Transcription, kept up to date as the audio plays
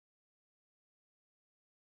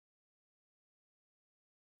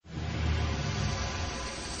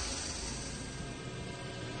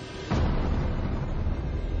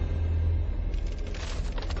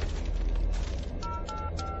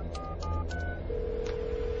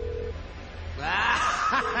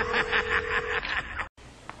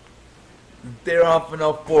They're on for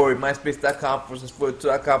no Fory.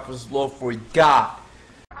 MySpace.com/Fory2.com/Lord Fory. God.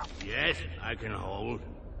 Yes, I can hold.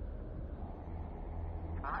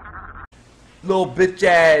 Little bitch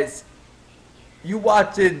ass. You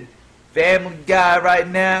watching Family Guy right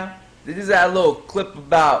now? They just had a little clip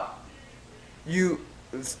about you.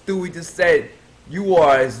 Stewie just said you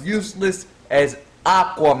are as useless as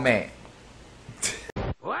Aquaman.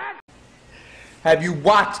 What? Have you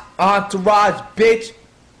watched Entourage, bitch?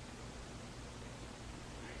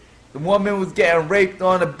 The woman was getting raped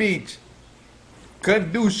on the beach.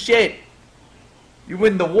 Couldn't do shit. You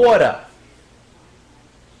in the water.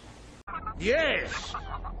 Yes.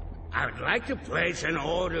 I would like to place an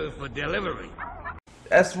order for delivery.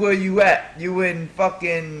 That's where you at. You in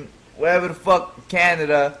fucking wherever the fuck,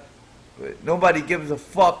 Canada. Nobody gives a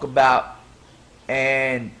fuck about.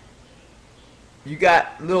 And you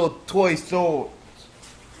got little toy swords.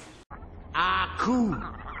 Ah, cool.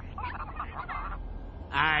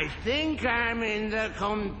 I think I'm in the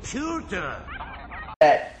computer.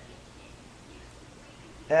 That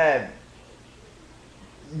have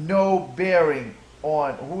no bearing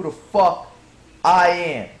on who the fuck I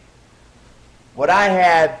am. What I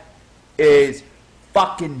have is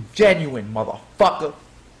fucking genuine, motherfucker.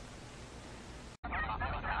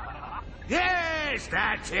 Yes,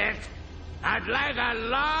 that's it. I'd like a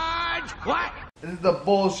large what? This is the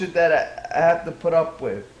bullshit that I have to put up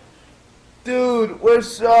with. Dude, we're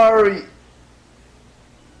sorry.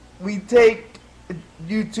 We take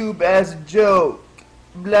YouTube as a joke.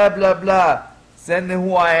 Blah, blah, blah. Sending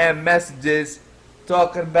who I am messages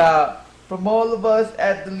talking about from all of us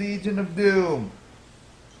at the Legion of Doom.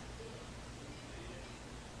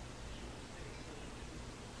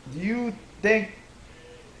 Do you think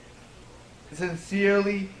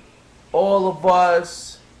sincerely all of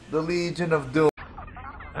us, the Legion of Doom,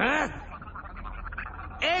 Huh?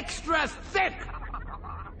 Extra thick!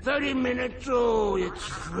 30 minutes, oh, it's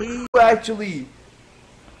free. you actually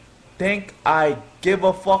think I give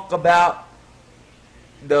a fuck about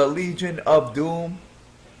the Legion of Doom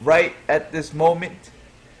right at this moment?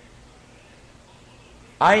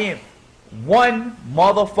 I am one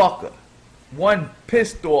motherfucker, one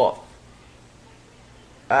pissed off.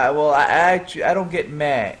 Well, I don't get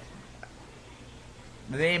mad.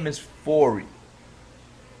 The name is Fory,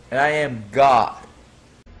 and I am God.